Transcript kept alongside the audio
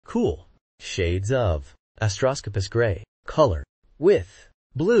Cool shades of Astroscopus Grey color with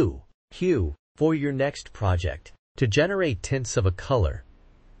blue hue for your next project. To generate tints of a color,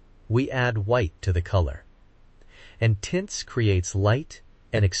 we add white to the color, and tints creates light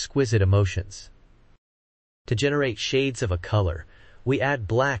and exquisite emotions. To generate shades of a color, we add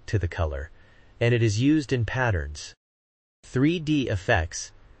black to the color, and it is used in patterns. 3D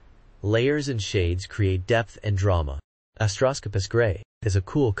effects, layers and shades create depth and drama. Astroscopus Grey is a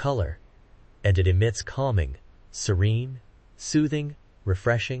cool color, and it emits calming, serene, soothing,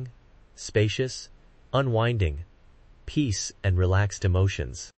 refreshing, spacious, unwinding, peace and relaxed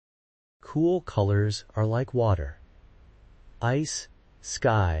emotions. Cool colors are like water, ice,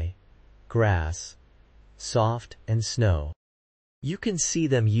 sky, grass, soft and snow. You can see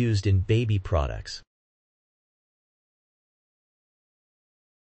them used in baby products,